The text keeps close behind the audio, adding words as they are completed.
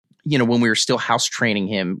when we were still house training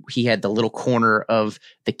him, he had the little corner of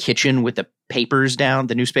the kitchen with the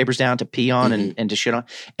newspapers down to pee on and to shit on.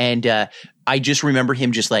 And I just remember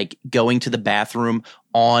him just like going to the bathroom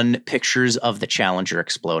on pictures of the Challenger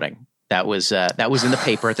exploding. That was in the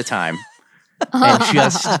paper at the time. And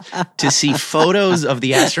just to see photos of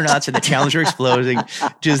the astronauts and the Challenger exploding,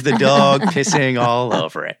 just the dog pissing all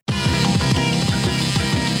over it.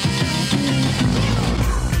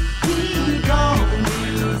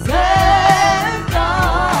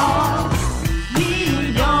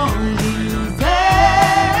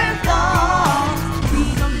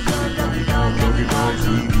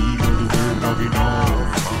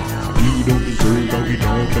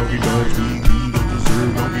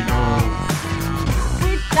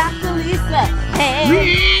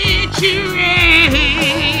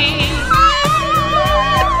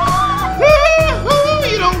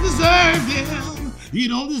 You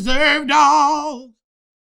don't deserve dogs.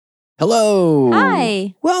 Hello.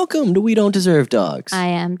 Hi. Welcome to We Don't Deserve Dogs. I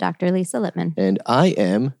am Dr. Lisa Lippman. And I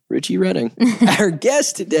am Richie Redding. Our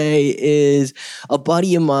guest today is a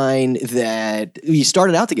buddy of mine that we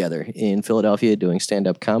started out together in Philadelphia doing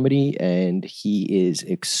stand-up comedy, and he is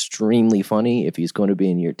extremely funny. If he's going to be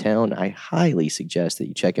in your town, I highly suggest that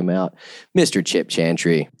you check him out, Mr. Chip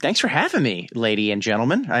Chantry. Thanks for having me, lady and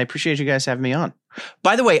gentlemen. I appreciate you guys having me on.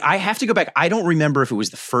 By the way, I have to go back. I don't remember if it was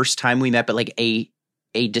the first time we met, but like a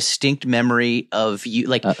distinct memory of you,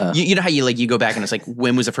 like you know how you go back and it's like,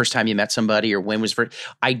 when was the first time you met somebody, or when was first?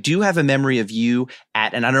 I do have a memory of you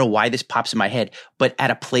at, and I don't know why this pops in my head, but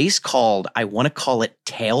at a place called, I want to call it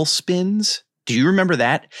Tailspins. Do you remember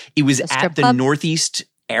that? It was at the Northeast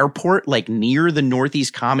Airport, like near the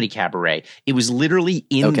Northeast Comedy Cabaret. It was literally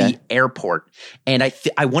in the airport, and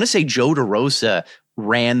I want to say Joe DeRosa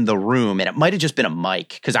ran the room, and it might have just been a mic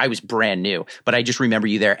because I was brand new, but I just remember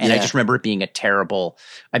you there, and I just remember it being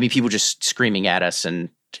people just screaming at us, and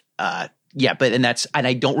and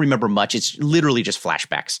I don't remember much. It's literally just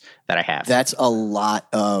flashbacks that I have. That's a lot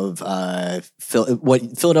of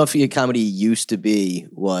what Philadelphia comedy used to be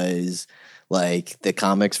was like the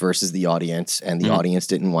comics versus the audience, and the audience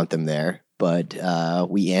didn't want them there. But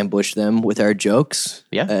we ambushed them with our jokes.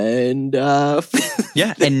 Yeah. And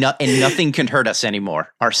and nothing can hurt us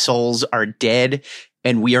anymore. Our souls are dead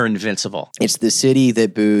and we are invincible. It's the city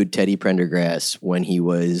that booed Teddy Prendergrass when he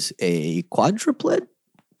was a quadriplegic.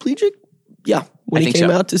 Yeah. When he came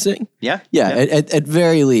out to sing. Yeah. Yeah. At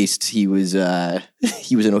very least, he was in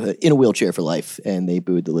a wheelchair for life, and they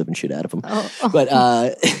booed the living shit out of him. But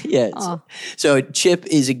so Chip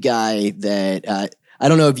is a guy that I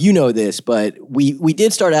don't know if you know this, but we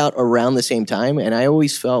did start out around the same time, and I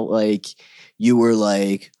always felt like you were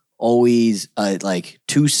like always like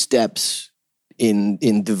 2 steps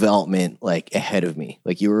in development like ahead of me.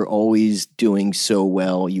 Like you were always doing so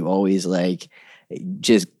well. You always like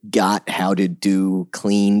just got how to do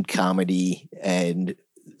clean comedy and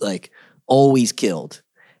like always killed.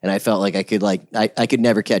 And I felt like I could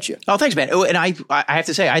never catch you. Oh, thanks, man. Oh, and I have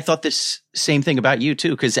to say, I thought this same thing about you too,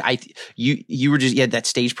 because you were just, you had that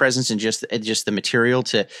stage presence and just the material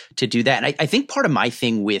to do that. And I think part of my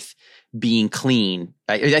thing with being clean,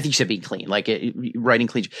 I think you said being clean, like writing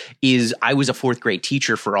clean, is I was a 4th grade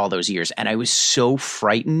teacher for all those years, and I was so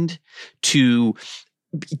frightened to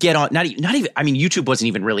get on. Not even. I mean, YouTube wasn't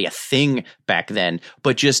even really a thing back then,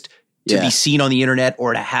 but just to be seen on the internet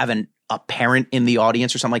or to have a parent in the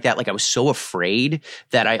audience or something like that. Like I was so afraid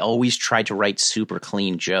that I always tried to write super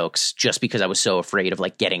clean jokes just because I was so afraid of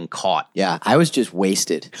like getting caught. Yeah, I was just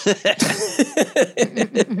wasted.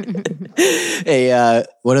 Hey,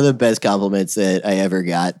 one of the best compliments that I ever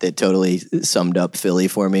got that totally summed up Philly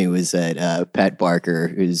for me was that Pat Barker,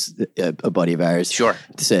 who's a buddy of ours,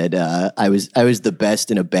 said I was the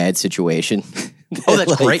best in a bad situation. Oh,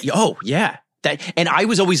 that's great. Oh, yeah. And I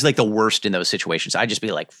was always like the worst in those situations. I'd just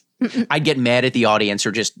be like, I'd get mad at the audience,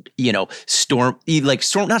 or just, storm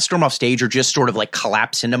off stage, or just sort of like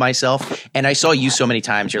collapse into myself. And I saw you so many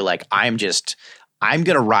times. You're like, I'm going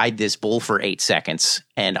to ride this bull for 8 seconds,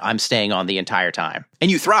 and I'm staying on the entire time.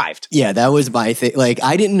 And you thrived. Yeah, that was my thing. Like,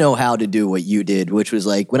 I didn't know how to do what you did, which was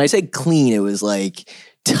like, when I say clean, it was like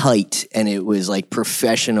tight, and it was like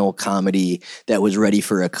professional comedy that was ready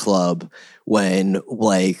for a club. When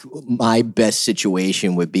like my best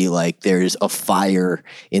situation would be like there's a fire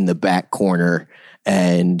in the back corner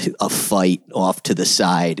and a fight off to the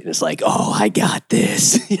side, and it's like, oh, I got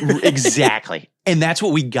this. Exactly. And that's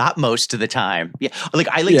what we got most of the time. Yeah. Like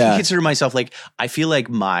I like to consider myself like, I feel like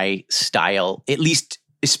my style, at least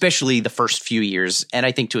especially the first few years, and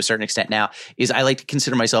I think to a certain extent now, is I like to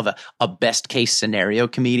consider myself a best case scenario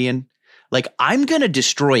comedian. Like I'm going to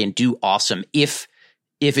destroy and do awesome if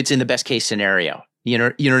if it's in the best case scenario. You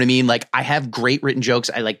know what I mean? Like, I have great written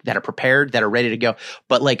jokes I like that are prepared, that are ready to go.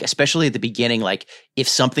 But like, especially at the beginning, like if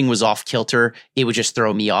something was off kilter, it would just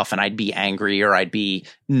throw me off and I'd be angry or I'd be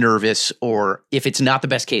nervous. Or if it's not the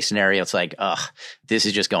best case scenario, it's like, ugh, this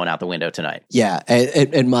is just going out the window tonight. Yeah.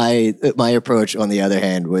 And my approach on the other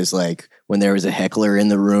hand was like, when there was a heckler in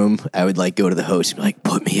the room, I would like go to the host and be like,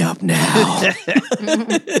 put me up now.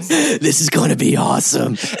 This is going to be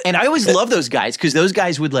awesome. And I always love those guys because those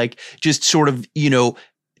guys would like just sort of,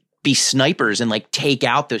 be snipers and like take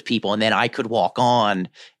out those people. And then I could walk on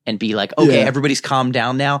and be like, okay, everybody's calmed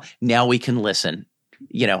down now. Now we can listen.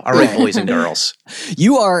 All right, boys and girls.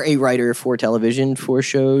 You are a writer for television, for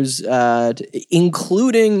shows,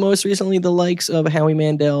 including most recently the likes of Howie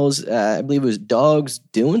Mandel's, I believe it was Dogs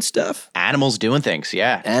Doing Stuff. Animals Doing Things,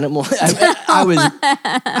 yeah. I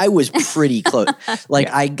was pretty close.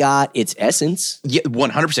 I got its essence. Yeah,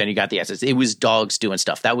 100% you got the essence. It was Dogs Doing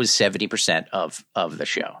Stuff. That was 70% of the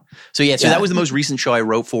show. So that was the most recent show I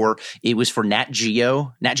wrote for. It was for Nat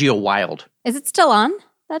Geo Wild. Is it still on?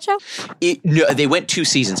 That show? No, they went 2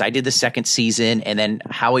 seasons. I did the second season, and then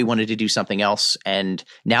Howie wanted to do something else, and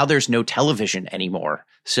now there's no television anymore.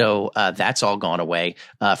 So that's all gone away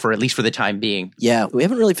for at least for the time being. Yeah, we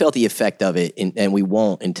haven't really felt the effect of it, and we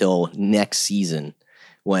won't until next season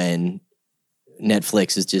when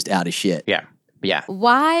Netflix is just out of shit. Yeah. Yeah.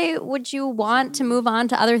 Why would you want to move on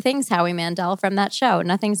to other things, Howie Mandel, from that show?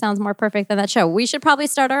 Nothing sounds more perfect than that show. We should probably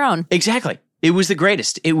start our own. Exactly. It was the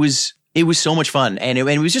greatest. It was so much fun, and it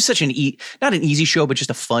was just such not an easy show, but just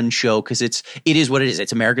a fun show because it is what it is.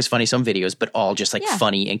 It's America's Funniest Home Videos, but all just like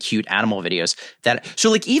funny and cute animal videos.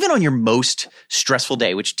 So like even on your most stressful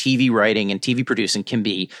day, which TV writing and TV producing can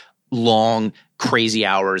be long, crazy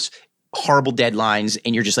hours, horrible deadlines,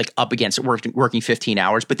 and you're just like up against it, working 15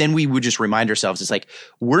 hours. But then we would just remind ourselves, it's like,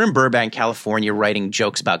 we're in Burbank, California, writing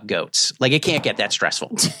jokes about goats. Like, it can't get that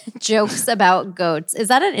stressful. Jokes about goats. Is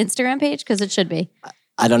that an Instagram page? Because it should be.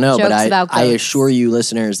 I don't know, but I assure you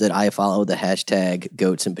listeners that I follow the hashtag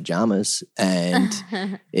goats in pajamas. And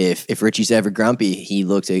if Richie's ever grumpy, he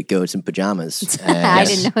looks at goats in pajamas. I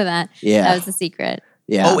didn't know that. Yeah. That was a secret.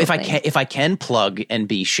 Yeah. Oh, if I can plug and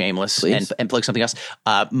be shameless and plug something else,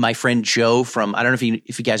 my friend Joe from, I don't know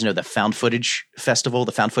if you guys know the Found Footage Festival,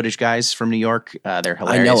 the Found Footage guys from New York. They're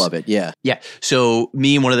hilarious. I know of it. Yeah. Yeah. So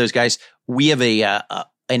me and one of those guys, we have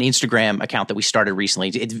an Instagram account that we started recently.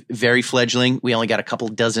 It's very fledgling. We only got a couple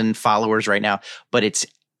dozen followers right now, but it's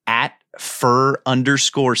at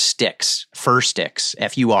fur_sticks, fur sticks,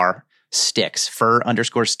 FUR sticks,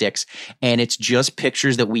 fur_sticks. And it's just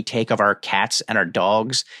pictures that we take of our cats and our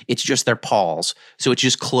dogs. It's just their paws. So it's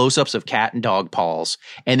just close-ups of cat and dog paws.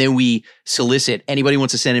 And then we solicit anybody who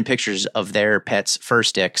wants to send in pictures of their pets' fur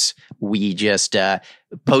sticks. We just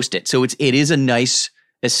post it. So it is a nice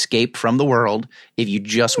escape from the world if you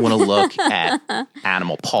just want to look at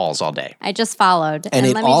animal paws all day. I just followed. And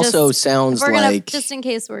it also sounds like... Just in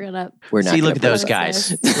case we're not... See, look at those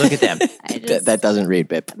guys. Look at them. That doesn't read,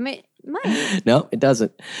 babe. No, it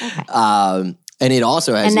doesn't. Okay. And it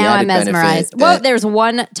also has and now I'm mesmerized. Well, there's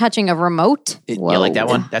one touching a remote. You like that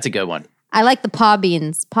one? That's a good one. I like the paw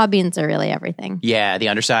beans. Paw beans are really everything. Yeah, the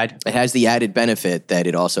underside. It has the added benefit that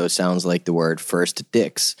it also sounds like the word first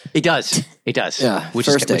dicks. It does. It does. Yeah, which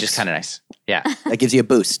is kind of nice. Yeah. That gives you a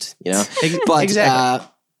boost, But exactly.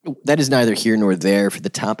 That is neither here nor there for the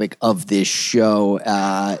topic of this show.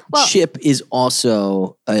 Chip is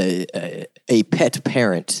also a pet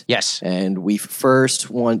parent. Yes. And we've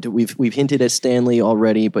hinted at Stanley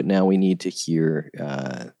already, but now we need to hear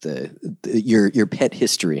your pet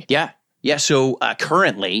history. Yeah. Yeah, so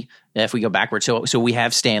currently, if we go backwards, so we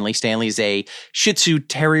have Stanley. Stanley's a Shih Tzu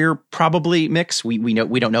Terrier, probably mix. We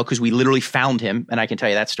don't know because we literally found him, and I can tell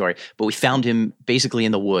you that story. But we found him basically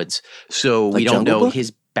in the woods, so we don't know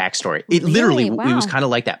his backstory. It literally, it was kind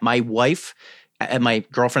of like that. My wife, my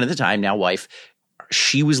girlfriend at the time, now wife,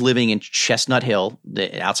 she was living in Chestnut Hill,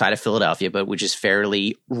 outside of Philadelphia, but which is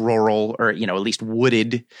fairly rural or, at least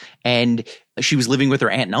wooded. And she was living with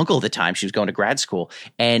her aunt and uncle at the time. She was going to grad school,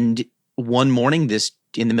 and one morning,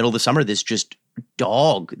 in the middle of the summer, this just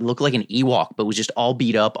dog looked like an Ewok, but was just all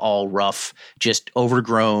beat up, all rough, just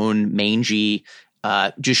overgrown, mangy,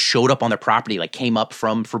 just showed up on their property, like came up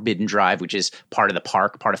from Forbidden Drive, which is part of the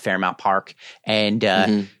park, part of Fairmount Park. And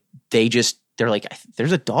they're like,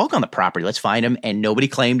 there's a dog on the property. Let's find him. And nobody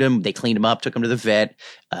claimed him. They cleaned him up, took him to the vet,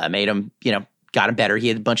 made him, got him better. He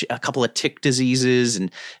had a couple of tick diseases and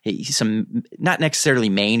some, not necessarily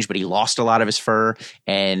mange, but he lost a lot of his fur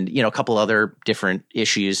and, a couple other different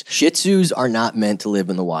issues. Shih Tzus are not meant to live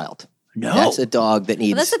in the wild. No. That's a dog that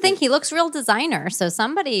needs... Well, that's the thing. He looks real designer. So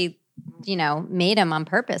somebody made him on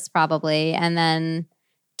purpose probably. And then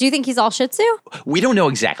do you think he's all Shih Tzu? We don't know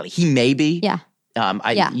exactly. He may be. Yeah.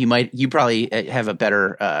 You probably have a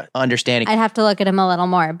better understanding. I'd have to look at him a little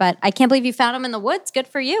more, but I can't believe you found him in the woods. Good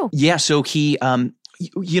for you. Yeah. So he,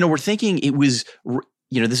 we're thinking it was,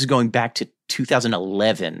 this is going back to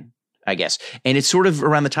 2011, I guess. And it's sort of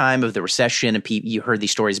around the time of the recession, and you heard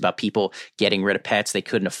these stories about people getting rid of pets. They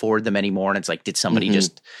couldn't afford them anymore. And it's like, did somebody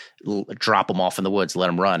just drop them off in the woods, let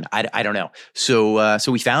them run? I don't know.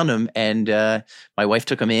 So we found him, and my wife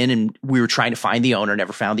took him in, and we were trying to find the owner,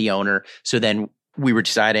 never found the owner. So then we were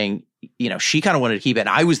deciding, she kind of wanted to keep it. And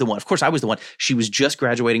I was the one. Of course, I was the one. She was just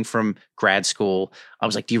graduating from grad school. I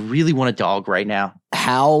was like, do you really want a dog right now?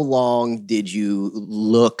 How long did you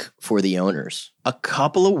look for the owners? A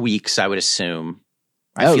couple of weeks, I would assume.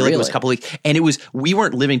 I feel like it was a couple of weeks. And we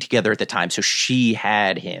weren't living together at the time. So she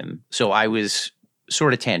had him. So I was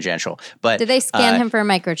sort of tangential. But did they scan him for a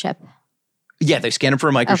microchip? Yeah, they scanned him for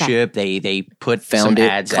a microchip. Okay. They put some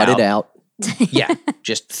ads cut out. It out. Yeah,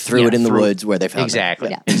 just threw it in the woods where they found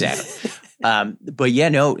exactly, it. Exactly. But yeah,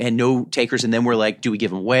 no takers. And then we're like, do we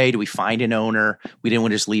give him away? Do we find an owner? We didn't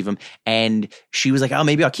want to just leave him. And she was like, oh,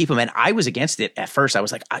 maybe I'll keep him. And I was against it at first. I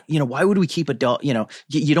was like, why would we keep a dog? You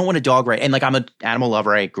don't want a dog, right? And like, I'm an animal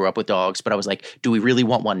lover. I grew up with dogs, but I was like, do we really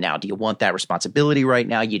want one now? Do you want that responsibility right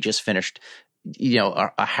now? You just finished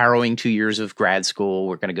a harrowing 2 years of grad school.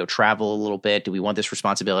 We're going to go travel a little bit. Do we want this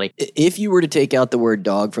responsibility? If you were to take out the word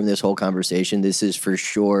dog from this whole conversation, this is for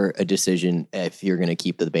sure a decision if you're going to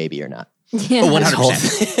keep the baby or not. Yeah.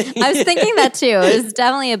 100%. I was thinking that too. It was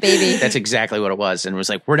definitely a baby. That's exactly what it was. And it was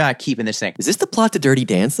like, we're not keeping this thing. Is this the plot to Dirty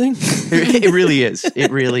Dancing? It really is. It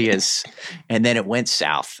really is. And then it went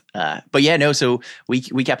south. But yeah, no, so we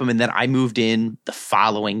kept him. And then I moved in the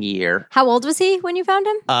following year. How old was he when you found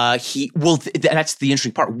him? That's the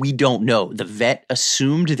interesting part. We don't know. The vet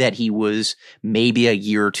assumed that he was maybe a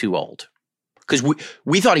year or two old. Because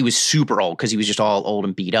we thought he was super old because he was just all old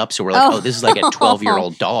and beat up. So we're like, this is like a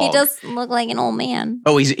 12-year-old dog. He does look like an old man.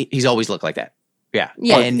 Oh, he's always looked like that. Yeah.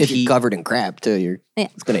 Yeah. And if you're covered in crap too,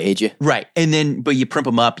 it's going to age you. Right. And then, but you primp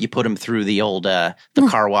him up, you put him through the old, the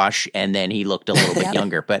car wash, and then he looked a little bit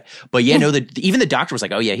younger. But yeah, no, even the doctor was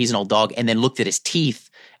like, oh yeah, he's an old dog. And then looked at his teeth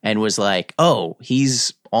and was like, oh,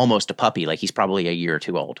 he's almost a puppy. Like he's probably a year or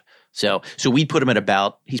two old. So we put him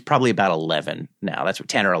at he's probably about 11 now. That's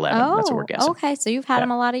 10 or 11. That's what we're guessing. Okay. So you've had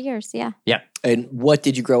him a lot of years. Yeah. Yeah. And what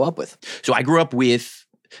did you grow up with? So I grew up with,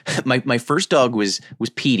 my first dog was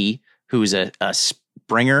Petey, who's a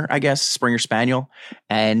Springer, I guess, Springer Spaniel.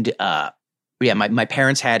 And my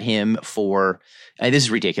parents had him for, this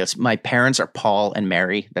is ridiculous. My parents are Paul and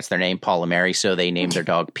Mary. That's their name, Paul and Mary. So they named their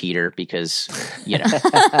dog Peter because, Come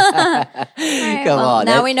on.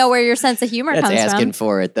 Now we know where your sense of humor comes from. That's asking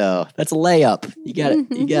for it, though. That's a layup.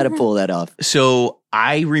 You got to pull that off. So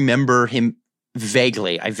I remember him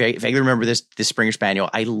vaguely. I vaguely remember this Springer Spaniel.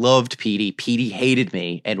 I loved Petey. Petey hated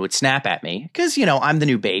me and would snap at me because, I'm the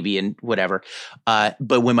new baby and whatever.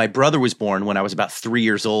 But when my brother was born, when I was about 3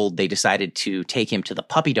 years old, they decided to take him to the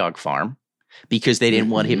puppy dog farm because they didn't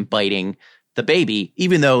want him biting the baby,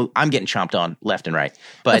 even though I'm getting chomped on left and right.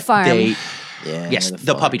 But the farm.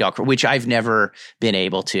 The puppy dog, which I've never been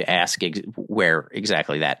able to ask where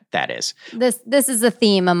exactly that is. This is a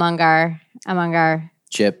theme among our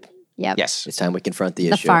Chip. Yep. Yes. It's time we confront the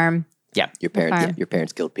issue. The farm. Yeah. Your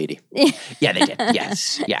parents killed Petey. Yeah, they did.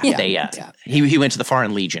 Yes. Yeah. He went to the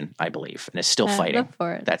Foreign Legion, I believe, and is still fighting.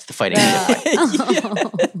 That's the fighting.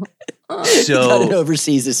 So got an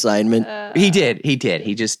overseas assignment. He did.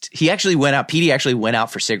 He actually went out. Petey actually went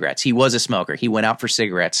out for cigarettes. He was a smoker. He went out for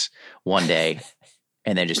cigarettes one day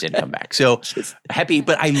and then just didn't come back. So happy,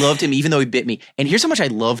 but I loved him even though he bit me. And here's how much I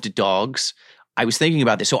loved dogs. I was thinking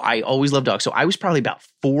about this. So I always loved dogs. So I was probably about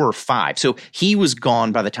 4 or 5. So he was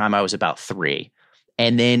gone by the time I was about 3.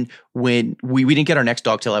 And then when we didn't get our next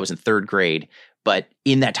dog till I was in 3rd grade. But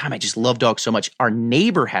in that time, I just loved dogs so much. Our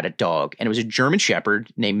neighbor had a dog, and it was a German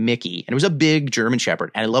Shepherd named Mickey. And it was a big German Shepherd.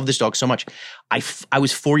 And I loved this dog so much. I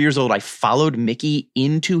was 4 years old. I followed Mickey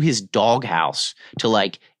into his doghouse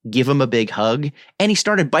to give him a big hug. And he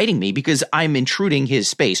started biting me because I'm intruding his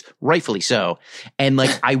space, rightfully so. And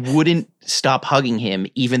I wouldn't stop hugging him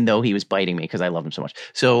even though he was biting me because I love him so much.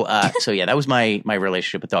 So yeah, that was my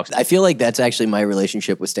relationship with dogs. I feel like that's actually my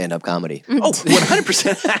relationship with stand-up comedy. Oh,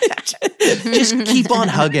 100%. Just keep on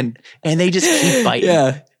hugging and they just keep biting.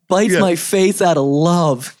 Yeah. Bites my face out of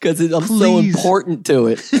love because I'm so important to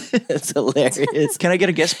it. It's hilarious. Can I get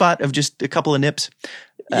a guest spot of just a couple of nips?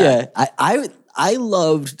 Yeah. I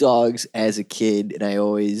loved dogs as a kid and I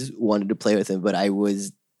always wanted to play with them, but I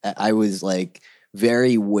was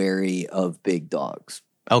very wary of big dogs.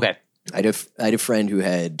 Okay. I had a friend who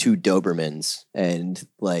had 2 Dobermans, and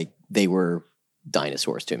like they were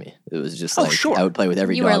dinosaurs to me. It was just like sure. I would play with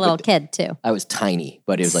every dog. You were a little kid too. I was tiny,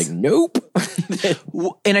 but it was like, nope.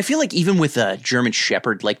 And I feel like even with a German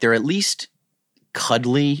Shepherd, like they're at least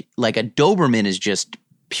cuddly. Like a Doberman is just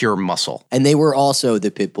pure muscle. And they were also the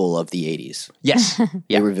pit bull of the 80s. Yes.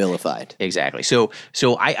 They were vilified. Exactly. So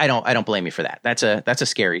I don't blame you for that. That's a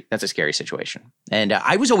scary situation. And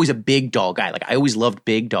I was always a big dog guy. Like I always loved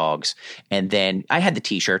big dogs. And then I had the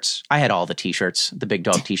t-shirts. I had all the t-shirts, the big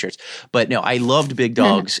dog t-shirts. But no, I loved big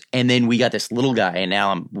dogs. And then we got this little guy, and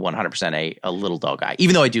now I'm 100% a little dog guy,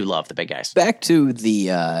 even though I do love the big guys. Back to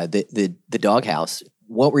the doghouse.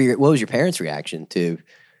 What was your parents' reaction to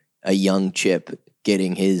a young Chip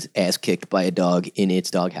getting his ass kicked by a dog in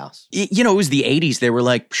its doghouse? It was the 80s. They were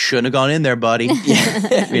like, shouldn't have gone in there, buddy.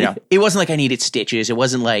 It wasn't like I needed stitches. It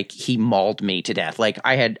wasn't like he mauled me to death. Like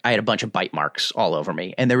I had a bunch of bite marks all over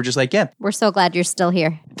me, and they were just like, yeah. We're so glad you're still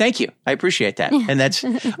here. Thank you. I appreciate that. And that's,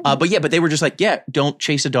 but they were just like, yeah, don't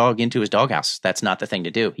chase a dog into his doghouse. That's not the thing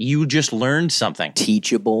to do. You just learned something.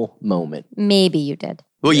 Teachable moment. Maybe you did.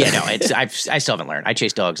 Well, yeah, no, I still haven't learned. I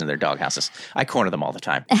chase dogs in their doghouses. I corner them all the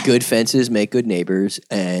time. Good fences make good neighbors,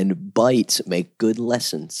 and bites make good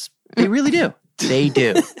lessons. They really do. They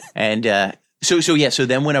do. And so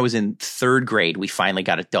then when I was in 3rd grade, we finally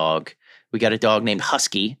got a dog. We got a dog named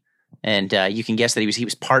Husky, and you can guess that he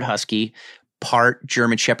was part Husky, part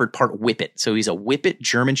German Shepherd, part Whippet. So he's a Whippet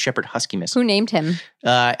German Shepherd Husky mix. Who named him?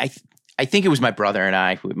 I think it was my brother and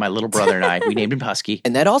I, my little brother and I. We named him Husky.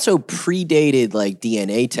 And that also predated like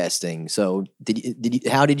DNA testing. So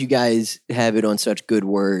how did you guys have it on such good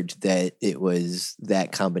word that it was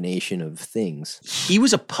that combination of things? He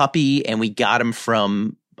was a puppy, and we got him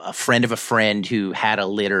from a friend of a friend who had a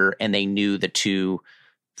litter, and they knew the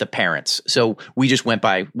parents. So we just went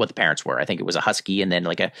by what the parents were. I think it was a Husky and then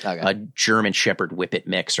like a German Shepherd Whippet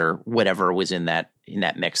mix or whatever was in that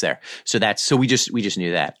mix there. So we just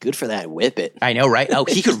knew that. Good for that Whippet. I know, right? Oh,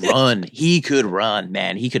 he could run. He could run,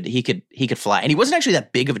 man. He could fly. And he wasn't actually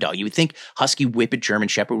that big of a dog. You would think Husky Whippet German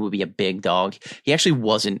Shepherd would be a big dog. He actually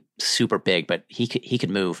wasn't super big, but he could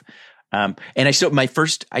move. And I still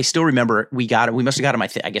remember we must have got him, I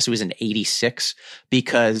guess it was in 86,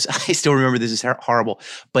 because I still remember, this is horrible,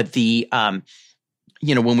 but when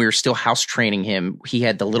we were still house training him, he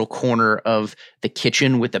had the little corner of the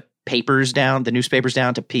kitchen with the newspapers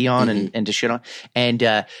down to pee on and to shit on.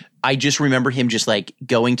 And, I just remember him just like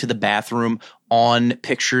going to the bathroom on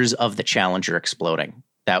pictures of the Challenger exploding.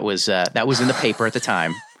 That was in the paper at the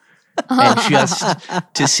time. And just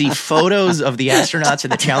to see photos of the astronauts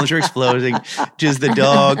and the Challenger exploding, just the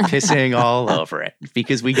dog pissing all over it,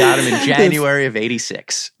 because we got him in January of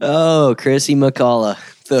 86. Oh, Chrissy McCullough,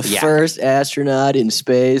 the first astronaut in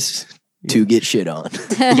space to get shit on.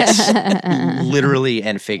 Yes, literally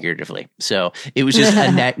and figuratively. So it was just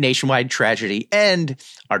a nationwide tragedy, and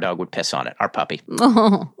our dog would piss on it, our puppy.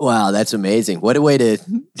 Wow, that's amazing. What a way to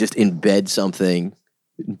just embed something.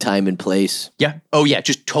 Time and place. Yeah. Oh, yeah.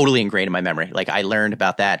 Just totally ingrained in my memory. Like I learned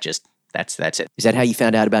about that. Just that's it. Is that how you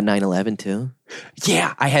found out about 9/11 too?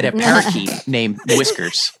 Yeah. I had a parakeet named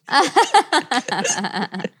Whiskers.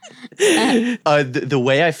 The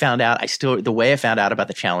way I found out, about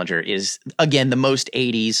the Challenger is, again, the most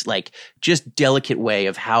 80s, like just delicate way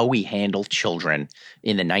of how we handle children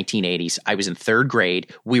in the 1980s. I was in 3rd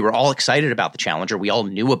grade. We were all excited about the Challenger. We all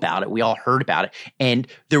knew about it. We all heard about it. And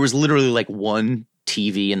there was literally like one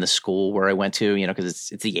TV in the school where I went to,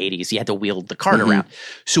 because it's the 80s. You had to wheel the cart around.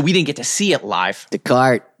 So we didn't get to see it live. The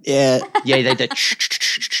cart. Yeah. Yeah. They did.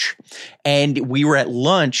 And we were at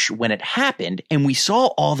lunch when it happened, and we saw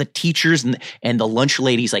all the teachers and the lunch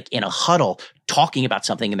ladies like in a huddle talking about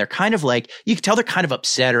something. And they're kind of like, you could tell they're kind of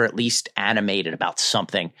upset or at least animated about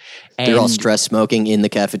something. And they're all stress smoking in the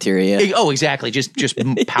cafeteria. Oh, exactly. Just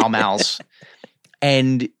pal mals.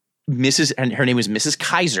 And her name was Mrs.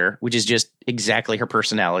 Kaiser, which is just exactly her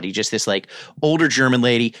personality. Just this like older German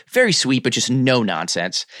lady, very sweet, but just no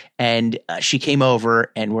nonsense. And she came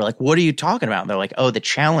over, and we're like, what are you talking about? And they're like, oh, the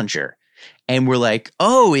Challenger. And we're like,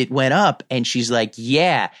 oh, it went up. And she's like,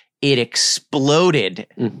 yeah, it exploded.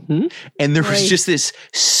 And there was just this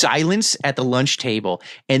silence at the lunch table.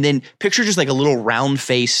 And then picture just like a little round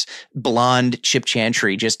face, blonde Chip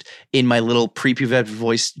Chantry, just in my little prepubescent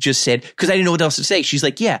voice, just said, because I didn't know what else to say. She's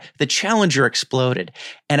like, yeah, the Challenger exploded.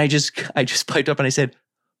 And I just piped up and I said,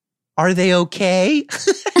 are they okay?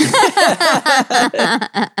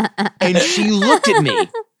 And she looked at me.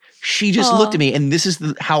 She just looked at me. And this is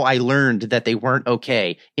how I learned that they weren't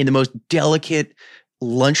okay, in the most delicate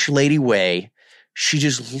lunch lady way. She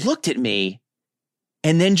just looked at me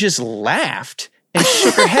and then just laughed and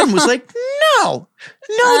shook her head and was like, no,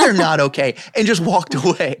 they're not okay. And just walked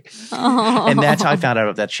away. And that's how I found out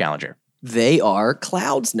about that Challenger. They are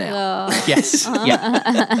clouds now. Yes.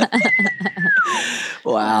 Yeah.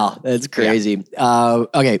 Wow, that's crazy. Yeah.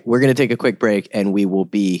 Okay, we're going to take a quick break and we will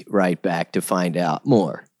be right back to find out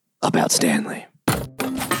more about Stanley.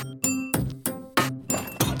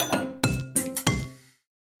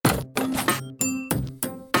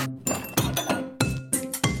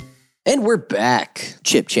 And we're back.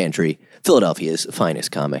 Chip Chantry, Philadelphia's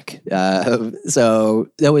finest comic. So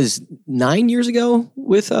that was 9 years ago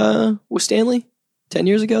with Stanley? 10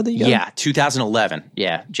 years ago that you got him? 2011.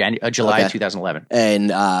 Yeah, July 2011.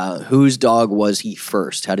 And whose dog was he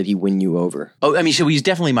first? How did he win you over? Oh, I mean, so he's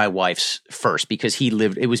definitely my wife's first because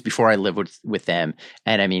it was before I lived with them.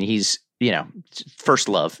 And I mean, he's, first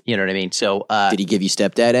love, you know what I mean? So did he give you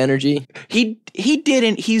stepdad energy? He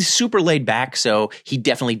didn't. He's super laid back, so he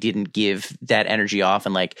definitely didn't give that energy off.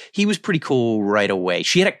 And like, he was pretty cool right away.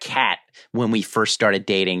 She had a cat when we first started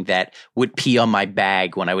dating that would pee on my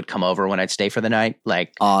bag when I would come over when I'd stay for the night.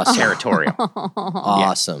 Like, awesome. Territorial.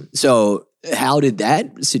 Awesome. Yeah. So how did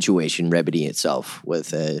that situation remedy itself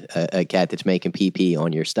with a cat that's making pee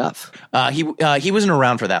on your stuff? He wasn't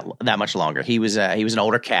around for that much longer. He was an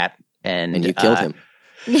older cat. And you killed him.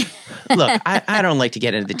 Look, I don't like to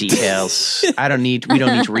get into the details. We don't need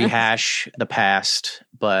to rehash the past,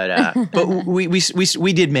 but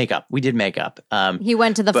we did make up. We did make up. He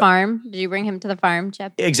went to the farm. Did you bring him to the farm,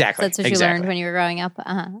 Chip? Exactly. That's what you learned when you were growing up.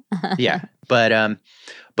 Yeah, but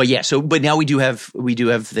yeah. So, but now we do have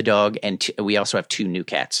the dog, and we also have 2 new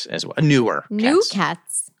cats as well. Newer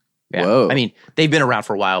cats. Yeah. Whoa. I mean, they've been around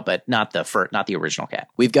for a while, but not the original cat.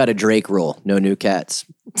 We've got a Drake rule. No new cats.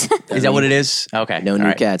 Is that what it is? Okay. No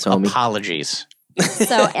new cats, homie. Apologies.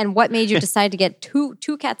 So, and what made you decide to get two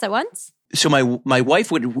cats at once? So my wife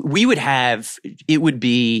it would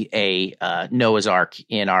be a Noah's Ark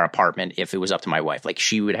in our apartment if it was up to my wife. Like,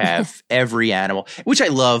 she would have every animal, which I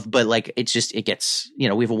love, but like, it gets, we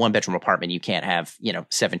have a 1-bedroom apartment. You can't have,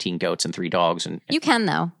 17 goats and 3 dogs. And you can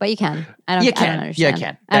though, but you can. I don't understand. Yeah, I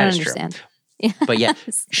can. I don't understand. Yeah. But yeah,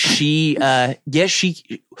 she found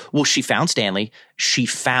Stanley. She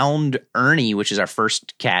found Ernie, which is our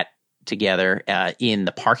first cat, together in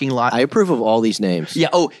the parking lot. I approve of all these names. Yeah.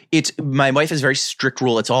 Oh, my wife has a very strict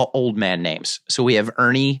rule. It's all old man names. So we have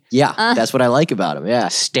Ernie. Yeah, that's what I like about him. Yeah,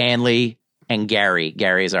 Stanley and Gary.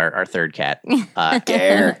 Gary is our third cat.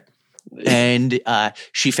 Gary. And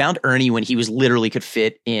she found Ernie when he was literally could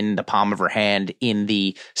fit in the palm of her hand in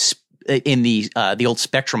the old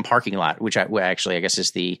Spectrum parking lot, which I guess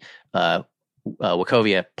is the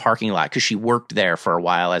Wachovia parking lot, because she worked there for a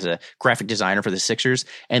while as a graphic designer for the Sixers,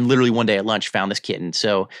 and literally one day at lunch found this kitten.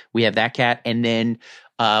 So we have that cat. And then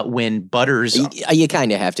when Butters, you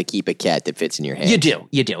kind of have to keep a cat that fits in your hand.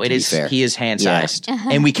 You do. It is fair. He is hand sized,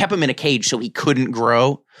 and we kept him in a cage so he couldn't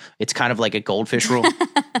grow. It's kind of like a goldfish rule.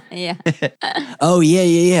 Yeah. Oh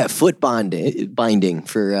yeah. Foot binding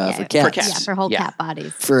for cats. Yeah, for whole cat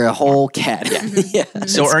bodies. For a whole cat. Yeah.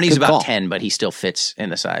 So Ernie's about 10, but he still fits in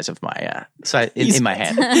the size of my in my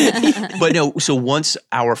head. But no. So once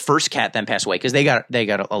our first cat then passed away, because they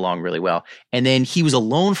got along really well, and then he was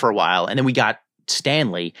alone for a while, and then we got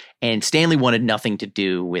Stanley, and Stanley wanted nothing to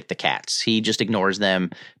do with the cats. He just ignores them.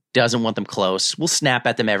 Doesn't want them close. We'll snap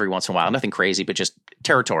at them every once in a while. Nothing crazy, but just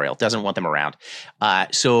territorial. Doesn't want them around.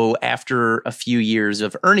 So after a few years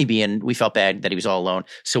of Ernie we felt bad that he was all alone.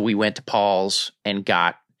 So we went to Paul's and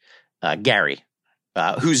got Gary,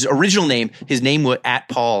 whose original name, his name at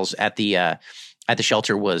Paul's at the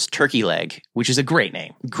shelter was Turkey Leg, which is a great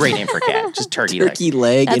name. Great name for a cat. Just Turkey Leg. Turkey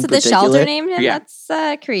Leg. That's what the shelter named him? Yeah. That's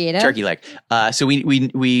creative. Turkey Leg. So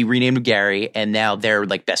we renamed Gary, and now they're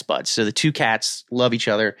like best buds. So the 2 cats love each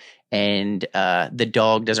other, and the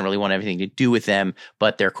dog doesn't really want anything to do with them,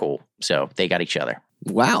 but they're cool. So they got each other.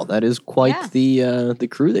 Wow, that is quite the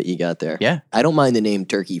crew that you got there. Yeah. I don't mind the name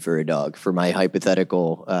Turkey for a dog. For my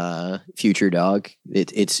hypothetical future dog,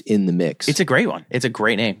 it's in the mix. It's a great one. It's a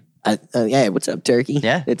great name. Yeah, what's up, Turkey?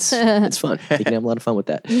 Yeah. It's fun. You can have a lot of fun with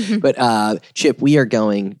that. But Chip, we are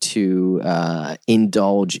going to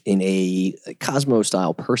indulge in a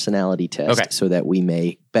Cosmo-style personality test so that we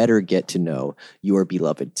may better get to know your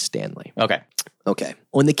beloved Stanley. Okay.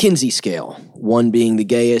 On the Kinsey scale, 1 being the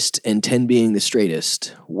gayest and 10 being the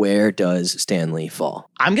straightest, where does Stanley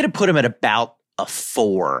fall? I'm going to put him at about a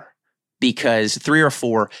 4. Because 3 or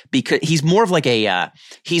 4, because he's more of like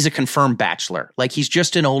he's a confirmed bachelor. Like, he's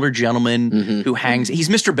just an older gentleman who hangs. He's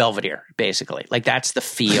Mr. Belvedere, basically. Like, that's the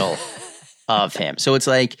feel of him. So it's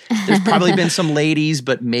like, there's probably been some ladies,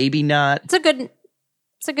 but maybe not. It's a good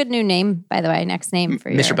It's a good new name, by the way. Next name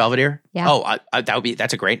for Mr. Belvedere? Yeah. Oh,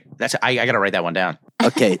 that's a great, I got to write that one down.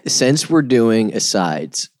 Okay, since we're doing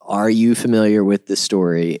asides, are you familiar with the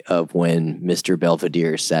story of when Mr.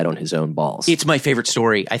 Belvedere sat on his own balls? It's my favorite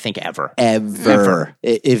story, I think, ever. Ever.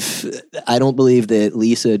 If I don't believe that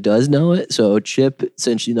Lisa does know it, so Chip,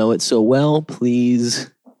 since you know it so well,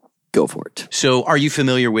 please go for it. So are you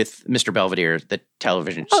familiar with Mr. Belvedere, the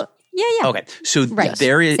television? Oh, yeah. Okay, so Right.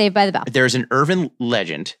 there is Saved by the Bell. There's an urban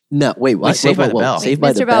legend. No, wait, what? Saved by the Bell. Saved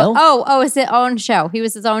by Mr. the Bell? Oh, it's his own show. He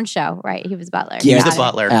was his own show, right? He was Butler. He was Get the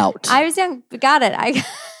butler. out. I was young. Got it. I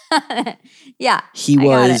got it. Yeah. He I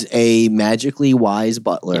got was it. a magically wise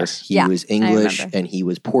butler. Yes. He Yeah, was I English remember. and he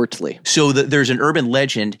was portly. So there's an urban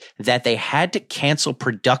legend that they had to cancel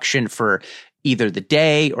production for either the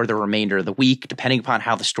day or the remainder of the week, depending upon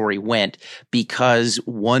how the story went, because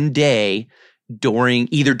one day during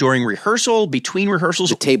rehearsal, between rehearsals,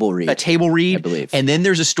 A table read. a table read, I believe. and then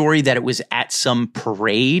there's a story that it was at some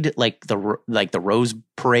parade, like the Rose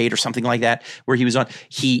Parade or something like that, where he was on.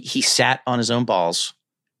 He sat on his own balls,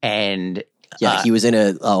 and Yeah, he was in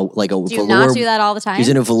a Do you velour. not do that all the time? He was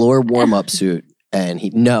in a velour warm-up suit, and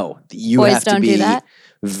you Boys have to don't be do that?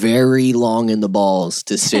 very long in the balls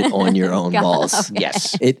to sit on your own God, balls. okay.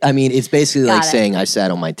 yes. It's basically Got like it. saying I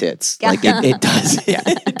sat on my tits. Got Like it does.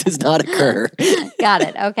 It does not occur. Got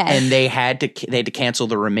it. Okay. And they had to cancel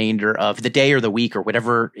the remainder of the day or the week or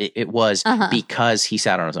whatever it was because he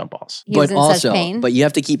sat on his own balls. He was But in such also, pain. but you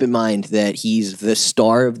have to keep in mind that he's the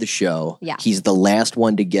star of the show. Yeah. He's the last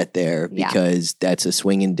one to get there Yeah. because that's a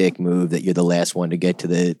swinging dick move that you're the last one to get to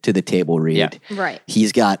the table read. Yeah. Right.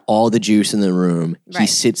 He's got all the juice in the room. He Right.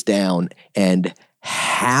 sits down and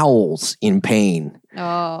howls in pain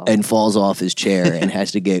Oh. and falls off his chair and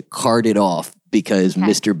has to get carted off because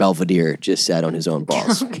Mr. Belvedere just sat on his own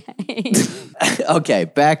balls. Okay. Okay,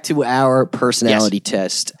 back to our personality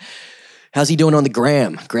test. How's he doing on the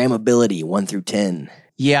gram? Gramability, 1 through 10.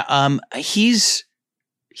 Yeah, he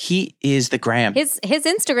is the Graham. His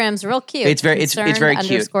Instagram's real cute. It's very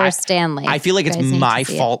cute. Stanley. I feel like You it's guys need my to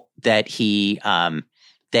see it. fault that he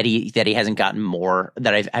hasn't gotten more,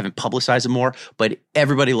 that I haven't publicized it more, but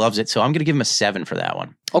everybody loves it, so I'm going to give him a 7 for that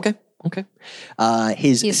one. Okay.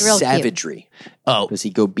 His He's real cute. savagery. Oh, Does he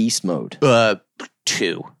go beast mode?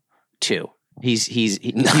 2. He's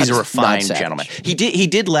Not- a refined not savage. gentleman. He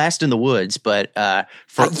did last in the woods, but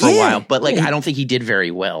for a Yeah. while. But like, Yeah. I don't think he did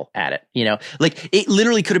very well at it. You know, like it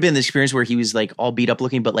literally could have been the experience where he was like all beat up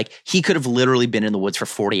looking, but like he could have literally been in the woods for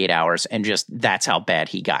 48 hours, and just that's how bad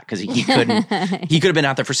he got because he couldn't. He could have been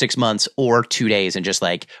out there for 6 months or 2 days and just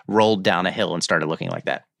like rolled down a hill and started looking like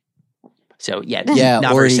that. So yeah, Yeah,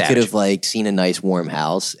 not or very he savage. could have like seen a nice warm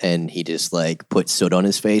house and he just like put soot on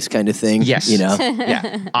his face kind of thing. Yes. You know?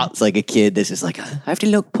 Yeah. It's like a kid that's just like, I have to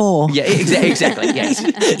look poor. Yeah, exactly. Yeah,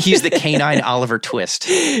 he's the canine Oliver Twist.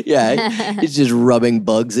 Yeah, he's just rubbing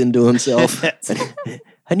bugs into himself.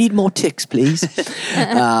 I need more ticks, please.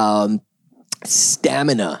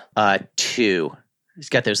 Stamina. 2. He's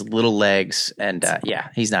got those little legs, and yeah,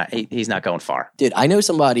 he's not going far. Dude, I know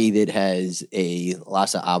somebody that has a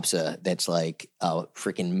Lhasa Apso that's like a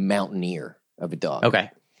freaking mountaineer of a dog. Okay.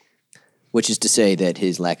 Which is to say that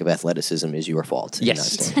his lack of athleticism is your fault. and not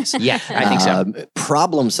Yes. Stanley's. Yeah, I think so.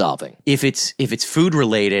 Problem solving. If it's food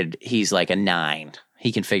related, he's like a 9.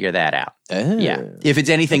 He can figure that out. Oh. Yeah. If it's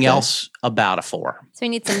anything else, about a 4. So we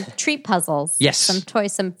need some treat puzzles. Yes. Some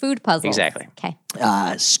some food puzzles. Exactly.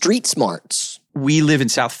 Okay. Street smarts. We live in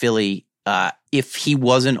South Philly. If he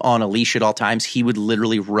wasn't on a leash at all times, he would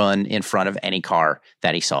literally run in front of any car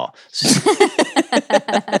that he saw.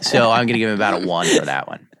 So I'm going to give him about a 1 for that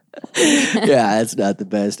one. Yeah, that's not the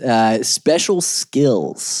best. Special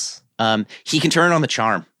skills. He can turn on the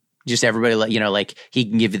charm. Just everybody, like he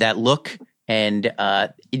can give you that look, and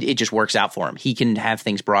it just works out for him. He can have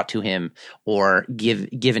things brought to him or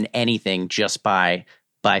given anything just by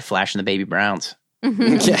flashing the baby browns.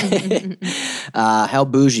 Okay. How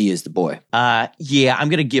bougie is the boy? Yeah, I'm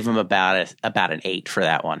gonna give him about an 8 for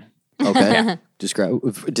that one. Okay.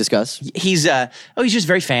 Discuss. He's just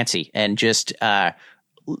very fancy and just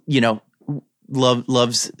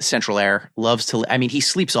loves central air, loves to. I mean, he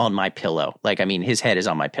sleeps on my pillow. Like, I mean, his head is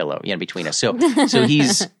on my pillow, between us. So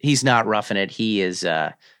he's not roughing it. He is,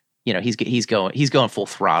 he's going full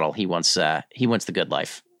throttle. He wants the good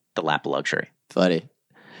life, the lap of luxury. Funny.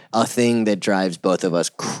 A thing that drives both of us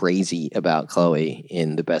crazy about Chloe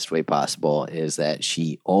in the best way possible is that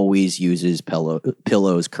she always uses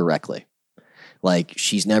pillows correctly. Like,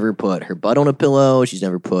 she's never put her butt on a pillow. She's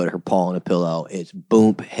never put her paw on a pillow. It's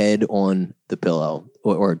boom, head on the pillow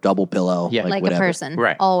or a double pillow. Yeah. Like whatever. a person.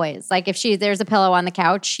 Right. Always. Like if there's a pillow on the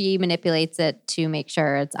couch, she manipulates it to make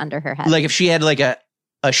sure it's under her head. Like if she had like a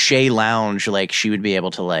Shea lounge, like she would be able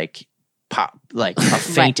to like pop, like a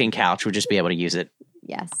fainting couch would just be able to use it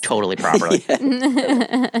yes. totally properly.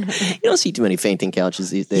 You don't see too many fainting couches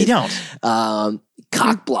these days. You don't.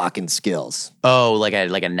 Cock blocking skills. Oh, like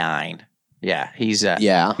a 9. Yeah, he's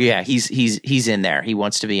he's in there. He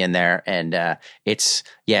wants to be in there, and it's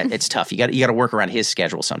tough. You got to work around his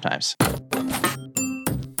schedule sometimes.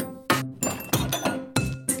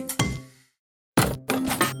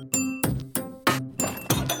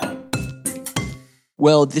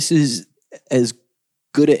 Well, this is as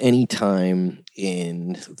good at any time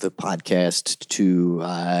in the podcast to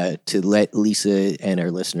let Lisa and our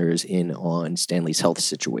listeners in on Stanley's health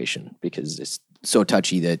situation, because it's so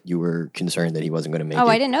touchy that you were concerned that he wasn't going to make it.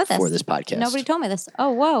 I didn't know this for this podcast. Nobody told me this. Oh,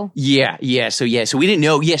 whoa. Yeah. So we didn't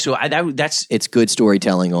know. Yeah. So that's it's good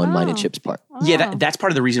storytelling on mine and Chip's part. Oh. Yeah. That's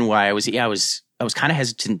part of the reason why I was kind of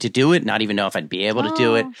hesitant to do it, not even know if I'd be able to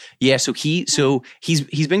do it. Yeah. So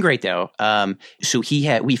he's been great though. So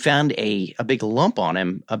we found a big lump on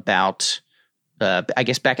him about, I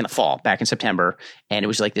guess back in the fall, back in September. And it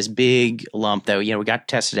was like this big lump though, we got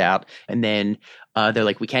tested out, and then they're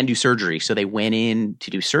like, we can do surgery. So they went in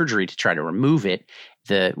to do surgery to try to remove it.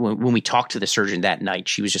 When we talked to the surgeon that night,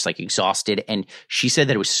 she was just like exhausted. And she said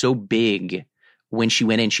that it was so big, when she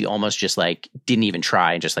went in, she almost just like didn't even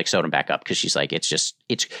try and just like sewed him back up, because she's like,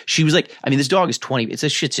 she was like, I mean, this dog is 20, it's a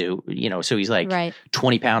Shih Tzu, so he's like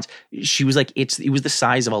 20 pounds. She was like, it was the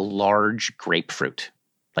size of a large grapefruit.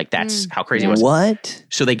 Like that's how crazy it was. What?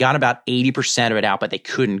 So they got about 80% of it out, but they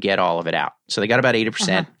couldn't get all of it out. So they got about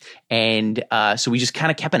 80%. And so we just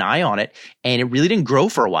kind of kept an eye on it, and it really didn't grow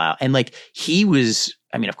for a while. And like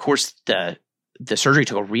of course the surgery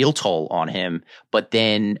took a real toll on him, but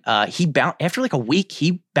then after like a week,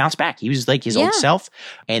 he bounced back. He was like his old self.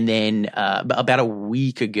 And then about a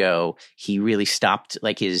week ago, he really stopped,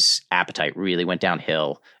 like his appetite really went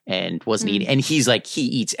downhill and wasn't eating. And he's like, he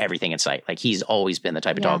eats everything in sight. Like he's always been the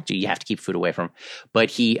type of dog you have to keep food away from. But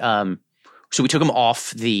so we took him off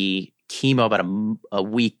the chemo about a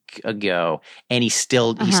week ago, and he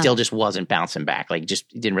still just wasn't bouncing back. Like just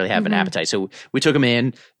didn't really have an appetite. So we took him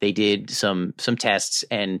in, they did some tests,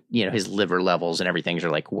 and his liver levels and everything are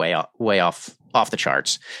like way off the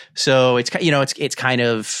charts. So it's kind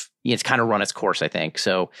of run its course, I think.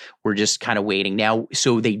 So we're just kind of waiting now.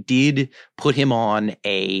 So they did put him on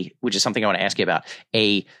which is something I want to ask you about,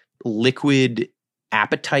 a liquid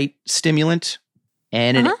appetite stimulant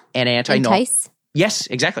and an Entice. Yes,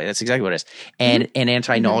 exactly. That's exactly what it is. And an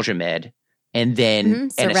anti-nausea med. And then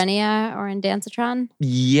Cerenia or ondansetron?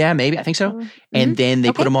 Yeah, maybe. I think so. And then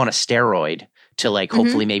they put him on a steroid to like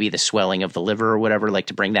hopefully maybe the swelling of the liver or whatever, like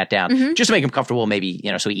to bring that down, just to make him comfortable, maybe,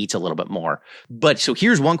 so he eats a little bit more. But so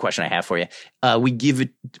here's one question I have for you. We give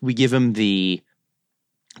him the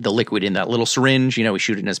liquid in that little syringe, we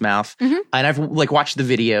shoot it in his mouth. And I've like watched the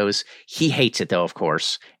videos. He hates it though, of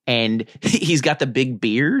course. And he's got the big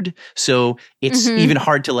beard. So it's even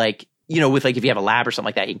hard to like, with like, if you have a lab or something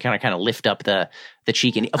like that, you can kind of lift up the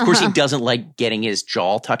cheek. And of course he doesn't like getting his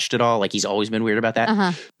jaw touched at all. Like he's always been weird about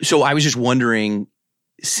that. So I was just wondering,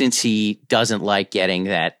 since he doesn't like getting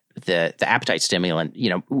the appetite stimulant,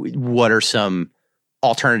 what are some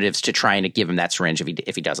alternatives to trying to give him that syringe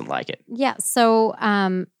if he doesn't like it? Yeah. So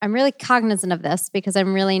I'm really cognizant of this, because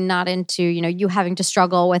I'm really not into, you having to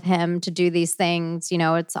struggle with him to do these things.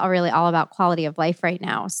 It's really all about quality of life right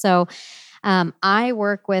now. So I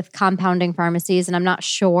work with compounding pharmacies, and I'm not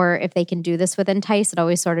sure if they can do this with Entice. It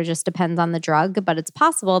always sort of just depends on the drug, but it's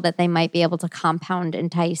possible that they might be able to compound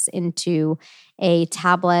Entice into a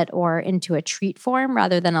tablet or into a treat form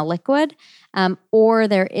rather than a liquid. Or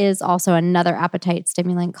there is also another appetite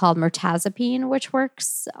stimulant called mirtazapine, which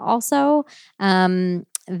works also,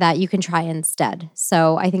 that you can try instead.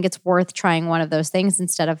 So I think it's worth trying one of those things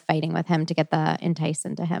instead of fighting with him to get the Entice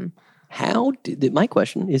into him. My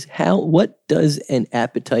question is, what does an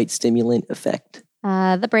appetite stimulant affect?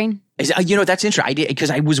 The brain. That's interesting.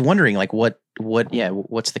 Because I was wondering, like, what's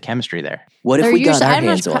the chemistry there? What if we got our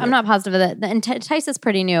hands on it? I'm not positive of that. The Entice is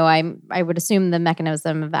pretty new. I would assume the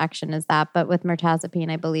mechanism of action is that, but with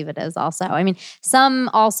mirtazapine, I believe it is also. I mean, some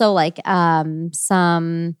also like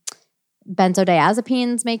some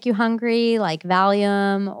benzodiazepines make you hungry, like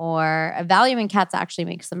Valium, or Valium in cats actually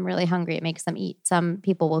makes them really hungry. It makes them eat. Some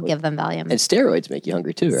people will give them Valium. And steroids make you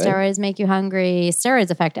hungry too, right? Steroids make you hungry.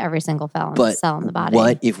 Steroids affect every single cell in the body.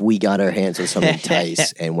 What if we got our hands on some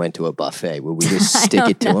Entice and went to a buffet? Would we just stick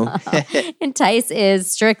it to them? Entice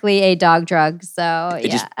is strictly a dog drug, so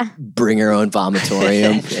Just bring our own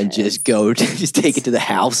vomitorium and just just take it to the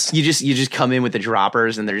house. You just come in with the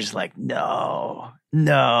droppers, and they're just like, no.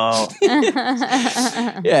 Yeah,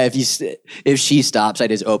 if she stops, I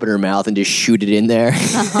just open her mouth and just shoot it in there.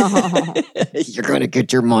 Oh. You're gonna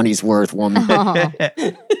get your money's worth, woman.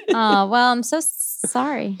 Oh, well, I'm so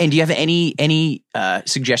sorry. And do you have any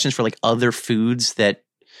suggestions for like other foods that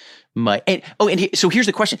might? So here's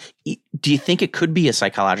the question: do you think it could be a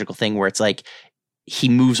psychological thing where it's like he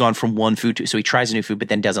moves on from one food so he tries a new food but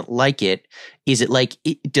then doesn't like it? Is it like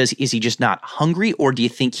is he just not hungry, or do you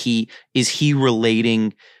think is he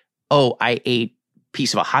relating, I ate a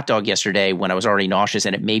piece of a hot dog yesterday when I was already nauseous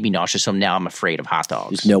and it made me nauseous, so now I'm afraid of hot dogs?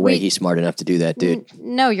 There's no way he's smart enough to do that, dude.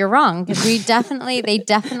 No, you're wrong, because they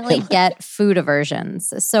definitely get food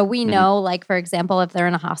aversions. So we know, like, for example, if they're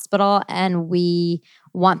in a hospital and we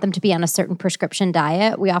want them to be on a certain prescription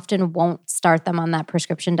diet, we often won't start them on that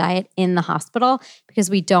prescription diet in the hospital because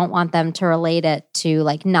we don't want them to relate it to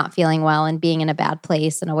like not feeling well and being in a bad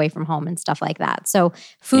place and away from home and stuff like that. So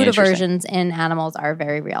food aversions in animals are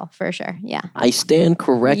very real, for sure. Yeah. I stand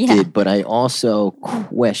corrected, but I also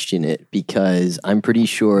question it because I'm pretty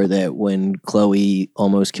sure that when Chloe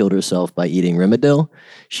almost killed herself by eating Rimadyl,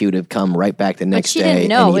 she would have come right back the next day. But she didn't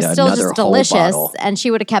know. And it was still just delicious, bottle. And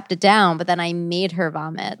she would have kept it down, but then I made her vomit.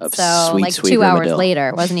 So sweet, like 2 hours later,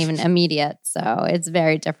 it wasn't even immediate. So it's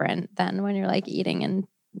very different than when you're like eating and.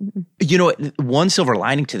 You know, one silver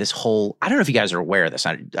lining to this whole, I don't know if you guys are aware of this.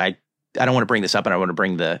 I don't want to bring this up and I want to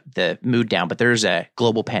bring the mood down, but there's a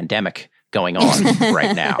global pandemic going on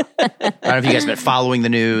right now. I don't know if you guys have been following the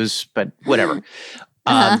news, but whatever.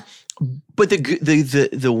 But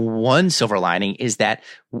the one silver lining is that,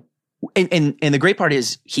 and the great part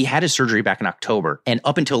is he had his surgery back in October, and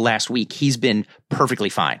up until last week, he's been perfectly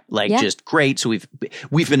fine, just great. So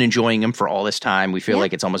we've been enjoying him for all this time. We feel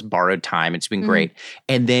like it's almost borrowed time. It's been great.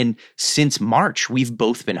 And then since March, we've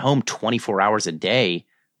both been home 24 hours a day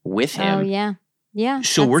with him. Oh, yeah. Yeah.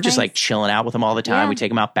 So we're just like chilling out with him all the time. We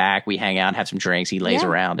take him out back. We hang out, have some drinks. He lays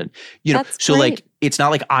around, and That's so great. like it's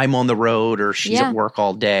not like I'm on the road or she's at work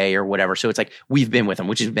all day or whatever. So it's like we've been with him,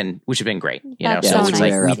 which has been great. That's So so it's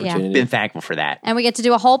nice. like we've been thankful for that. And we get to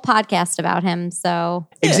do a whole podcast about him. So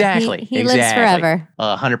exactly, he lives forever.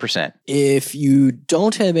 100%. If you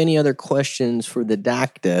don't have any other questions for the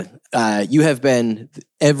doctor, you have been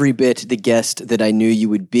every bit the guest that I knew you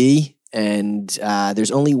would be. And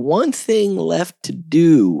there's only one thing left to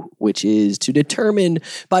do, which is to determine,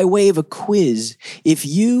 by way of a quiz, if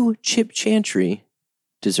you, Chip Chantry,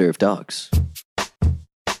 deserve dogs.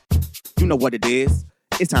 You know what it is.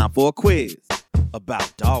 It's time for a quiz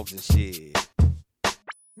about dogs and shit.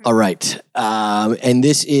 All right. And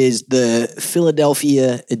this is the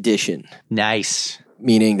Philadelphia edition. Nice.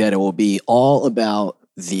 Meaning that it will be all about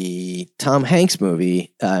the Tom Hanks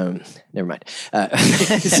movie. Never mind.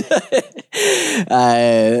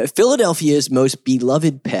 Philadelphia's most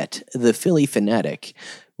beloved pet, the Philly Fanatic,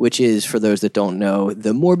 which is, for those that don't know,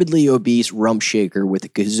 the morbidly obese rump shaker with a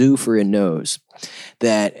kazoo for a nose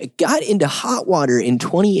that got into hot water in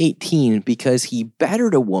 2018 because he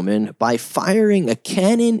battered a woman by firing a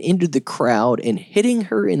cannon into the crowd and hitting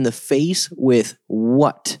her in the face with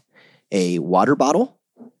what? A water bottle,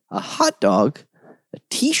 a hot dog, a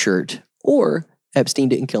t-shirt, or Epstein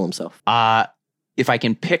didn't kill himself? If I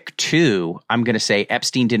can pick two, I'm going to say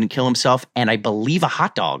Epstein didn't kill himself, and I believe a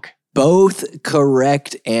hot dog. Both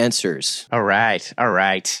correct answers. All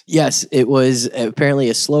right. Yes, it was apparently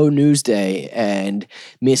a slow news day, and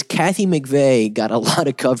Miss Kathy McVeigh got a lot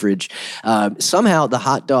of coverage. Somehow the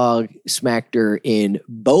hot dog smacked her in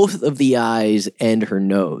both of the eyes and her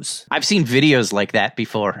nose. I've seen videos like that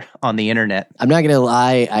before on the internet. I'm not going to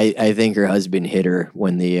lie. I think her husband hit her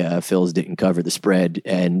when the Phils didn't cover the spread,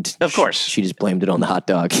 and of course she just blamed it on the hot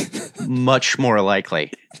dog. Much more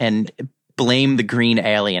likely. And blame the green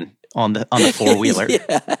alien on the four-wheeler.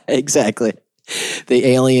 Yeah, exactly. The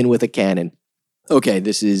alien with a cannon. Okay,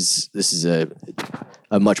 this is a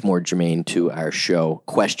much more germane to our show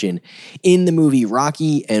question. In the movie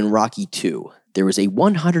Rocky and Rocky II, there was a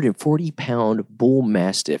 140-pound bull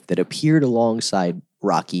mastiff that appeared alongside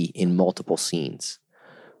Rocky in multiple scenes.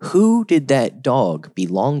 Who did that dog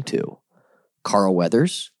belong to? Carl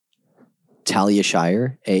Weathers, Talia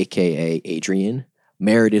Shire, a.k.a. Adrian,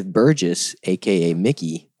 Meredith Burgess, a.k.a.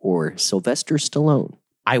 Mickey, or Sylvester Stallone?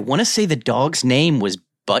 I want to say the dog's name was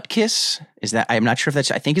Butkus. I'm not sure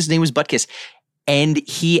if I think his name was Butkus. And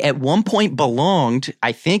he at one point belonged,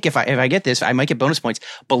 I think if I get this, I might get bonus points,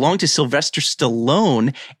 belonged to Sylvester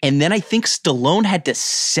Stallone. And then I think Stallone had to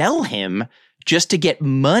sell him just to get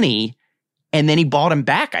money. And then he bought him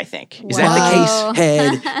back, I think. Is that the case?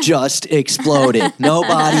 My head just exploded.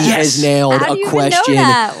 Nobody has nailed How do a you even question know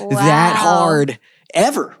that? Wow. that hard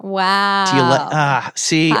ever. Wow.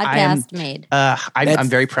 See, Podcast made. I'm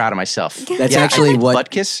very proud of myself. That's actually what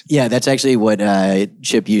Butkus? Yeah, that's actually what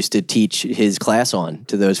Chip used to teach his class on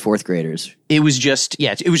to those fourth graders. It was just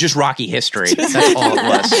Rocky history. That's all it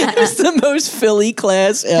was. It was the most Philly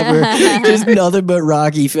class ever. Just nothing but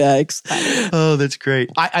Rocky facts. Oh, that's great.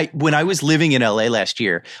 I when I was living in LA last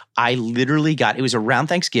year, I literally it was around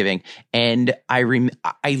Thanksgiving, and I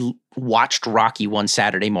watched Rocky one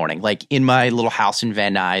Saturday morning, like in my little house in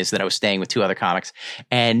Van Nuys that I was staying with two other comics.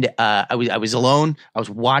 And I was alone. I was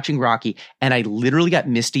watching Rocky, and I literally got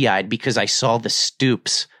misty-eyed because I saw the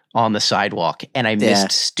Stoops on the sidewalk, and I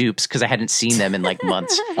missed Stoops because I hadn't seen them in like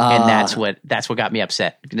months. And that's what got me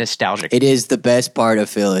upset. Nostalgic. It is the best part of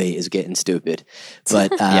Philly is getting stupid.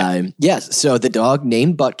 But yes, so the dog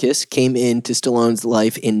named Butkus came into Stallone's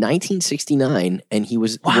life in 1969, and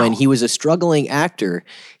when he was a struggling actor,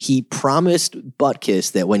 he promised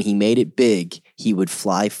Butkus that when he made it big, he would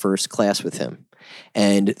fly first class with him.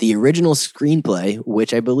 And the original screenplay,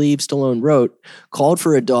 which I believe Stallone wrote, called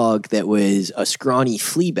for a dog that was a scrawny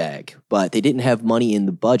flea bag, but they didn't have money in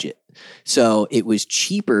the budget. So it was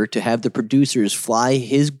cheaper to have the producers fly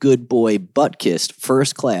his good boy Butkus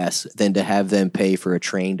first class than to have them pay for a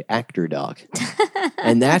trained actor dog.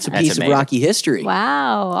 And that's a piece of Rocky history.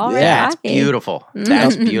 Wow. All right, that's Rocky. beautiful.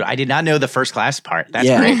 That's beautiful. I did not know the first class part. That's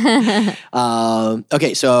great.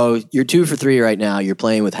 Okay, so you're 2 for 3 right now. You're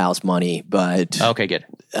playing with house money, but okay, good.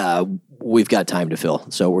 We've got time to fill,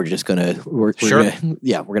 so we're just gonna we're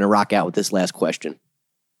gonna rock out with this last question.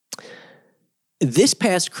 This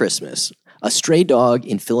past Christmas, a stray dog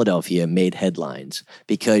in Philadelphia made headlines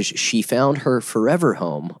because she found her forever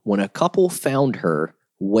home when a couple found her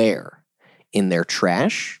where? In their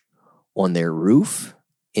trash, on their roof,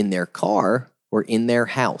 in their car, or in their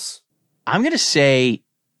house? I'm going to say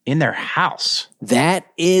in their house. That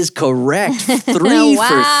is correct. 3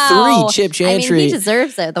 Wow. for 3, Chip Chantry. I mean, he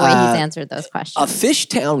deserves it the way he's answered those questions. A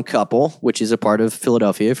Fishtown couple, which is a part of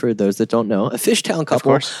Philadelphia for those that don't know, a Fishtown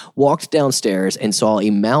couple walked downstairs and saw a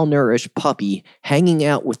malnourished puppy hanging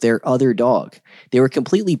out with their other dog. They were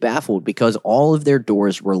completely baffled because all of their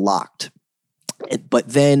doors were locked. But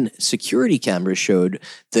then security cameras showed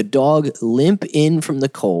the dog limp in from the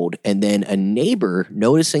cold, and then a neighbor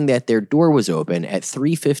noticing that their door was open at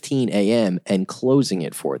 3:15 a.m. and closing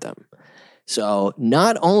it for them. So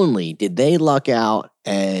not only did they luck out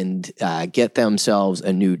and get themselves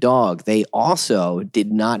a new dog, they also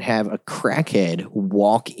did not have a crackhead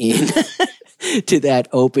walk in to that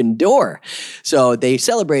open door. So they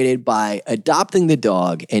celebrated by adopting the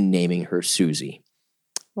dog and naming her Susie.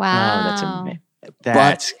 Wow. That's amazing.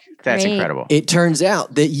 That's incredible. It turns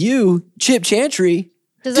out that you, Chip Chantry,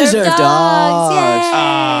 deserve dogs.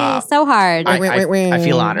 Yay. So hard. I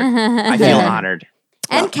feel honored. I feel honored.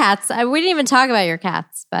 And cats. We didn't even talk about your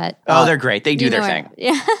cats, but they're great. They do their thing.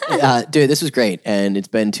 Yeah. Dude, this was great, and it's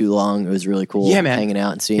been too long. It was really cool hanging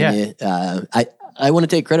out and seeing you. I want to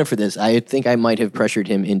take credit for this. I think I might have pressured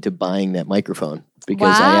him into buying that microphone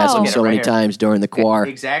because I asked him so many times during the quar.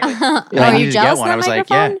 Exactly. Are you jealous of that I was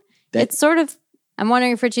microphone? like, It's sort of. I'm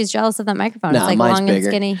wondering if Richie's jealous of that microphone. No, it's like mine's long bigger.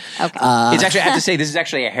 and skinny. Okay. It's actually, I have to say, this is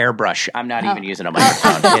actually a hairbrush. I'm not even using a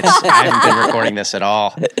microphone. I haven't been recording this at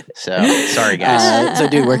all. So, sorry, guys. So,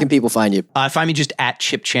 dude, where can people find you? Find me just at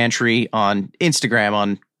Chip Chantry on Instagram,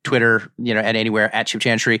 on Twitter, and anywhere at Chip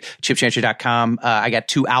Chantry, chipchantry.com. I got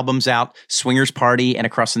 2 albums out, Swingers Party and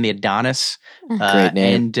Across from the Adonis. Great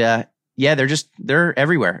name. And they're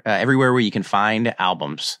everywhere. Everywhere where you can find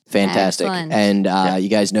albums. Fantastic. Excellent. And you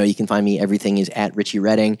guys know you can find me. Everything is at Richie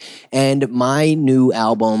Redding. And my new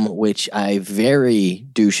album, which I very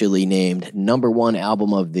douchily named #1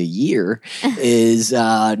 album of the year, is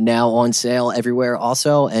now on sale everywhere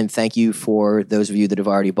also. And thank you for those of you that have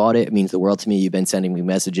already bought it. It means the world to me. You've been sending me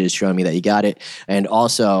messages showing me that you got it. And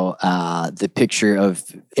also the picture of,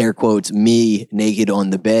 air quotes, me naked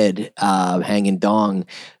on the bed hanging dong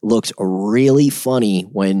looks really funny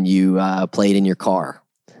when you play it in your car.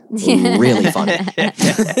 Really funny.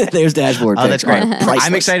 There's dashboard. Oh, that's great. Priceless.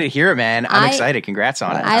 I'm excited to hear it, man. I'm excited. Congrats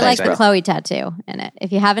on it. I like the Chloe tattoo in it.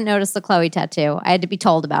 If you haven't noticed the Chloe tattoo, I had to be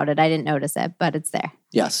told about it. I didn't notice it, but it's there.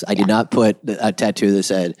 Yes, I did not put a tattoo that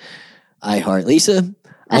said, "I heart Lisa,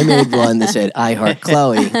 I made one that said, I heart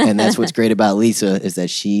Chloe. And that's what's great about Lisa is that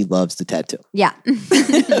she loves the tattoo. Yeah.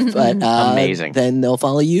 But amazing. Then they'll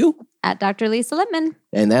follow you. At Dr. Lisa Lippman.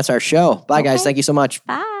 And that's our show. Bye, guys. Thank you so much.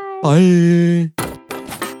 Bye. Bye.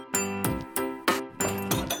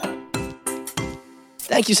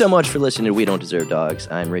 Thank you so much for listening to We Don't Deserve Dogs.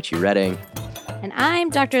 I'm Richie Redding. And I'm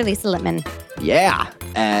Dr. Lisa Lippman. Yeah.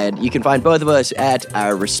 And you can find both of us at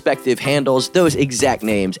our respective handles, those exact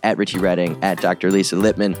names, at Richie Redding, at Dr. Lisa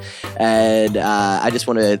Lippman. And I just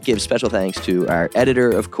want to give special thanks to our editor,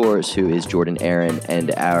 of course, who is Jordan Aaron,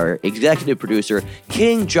 and our executive producer,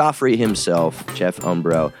 King Joffrey himself, Jeff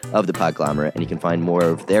Umbro of The Podglomerate. And you can find more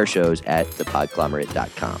of their shows at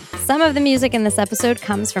thepodglomerate.com. Some of the music in this episode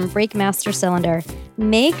comes from Breakmaster Cylinder.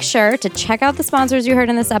 Make sure to check out the sponsors you heard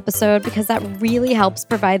in this episode because that really helps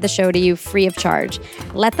provide the show to you free of charge.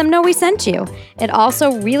 Let them know we sent you. It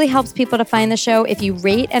also really helps people to find the show if you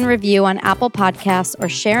rate and review on Apple Podcasts or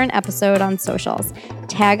share an episode on socials.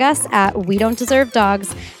 Tag us at We Don't Deserve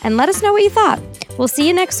Dogs and let us know what you thought. We'll see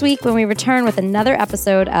you next week when we return with another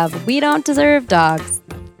episode of We Don't Deserve Dogs.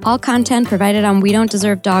 All content provided on We Don't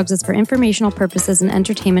Deserve Dogs is for informational purposes and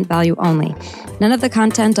entertainment value only. None of the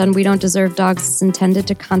content on We Don't Deserve Dogs is intended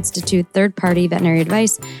to constitute third-party veterinary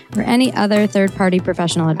advice or any other third-party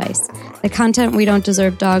professional advice. The content We Don't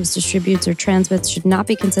Deserve Dogs distributes or transmits should not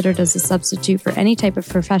be considered as a substitute for any type of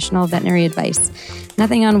professional veterinary advice.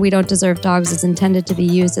 Nothing on We Don't Deserve Dogs is intended to be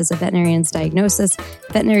used as a veterinarian's diagnosis,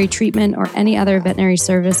 veterinary treatment, or any other veterinary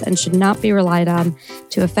service and should not be relied on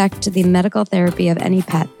to affect the medical therapy of any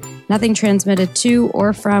pet. Nothing transmitted to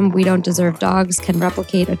or from We Don't Deserve Dogs can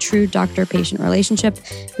replicate a true doctor-patient relationship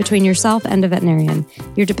between yourself and a veterinarian.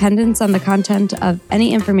 Your dependence on the content of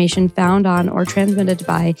any information found on or transmitted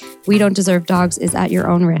by We Don't Deserve Dogs is at your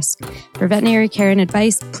own risk. For veterinary care and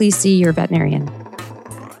advice, please see your veterinarian.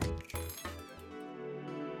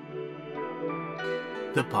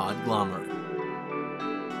 The Podglomerate,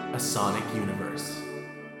 a sonic universe.